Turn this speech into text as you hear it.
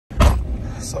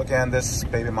So again, this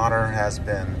baby monitor has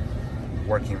been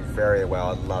working very well.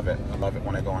 I love it. I love it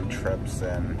when I go on trips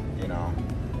and, you know,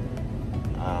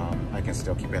 I can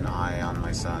still keep an eye on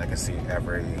my son. I can see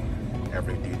every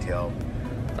detail.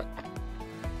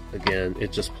 Again,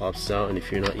 it just pops out, and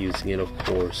if you're not using it, of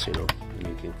course, you know,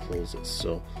 you can close it.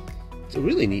 So it's a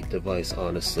really neat device,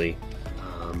 honestly.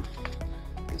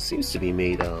 It seems to be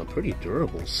made pretty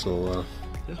durable, so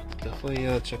yeah,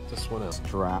 definitely check this one out.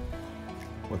 Strap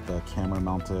with the camera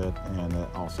mounted, and it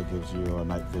also gives you a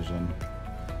night vision.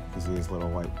 You see these little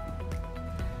white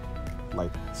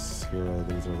lights here.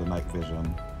 These are the night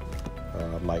vision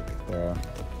light there.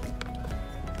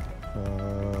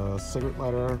 Cigarette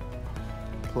lighter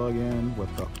plug-in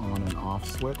with the on and off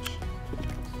switch,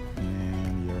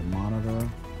 and your monitor.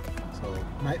 So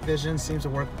night vision seems to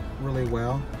work really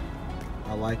well.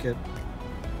 I like it.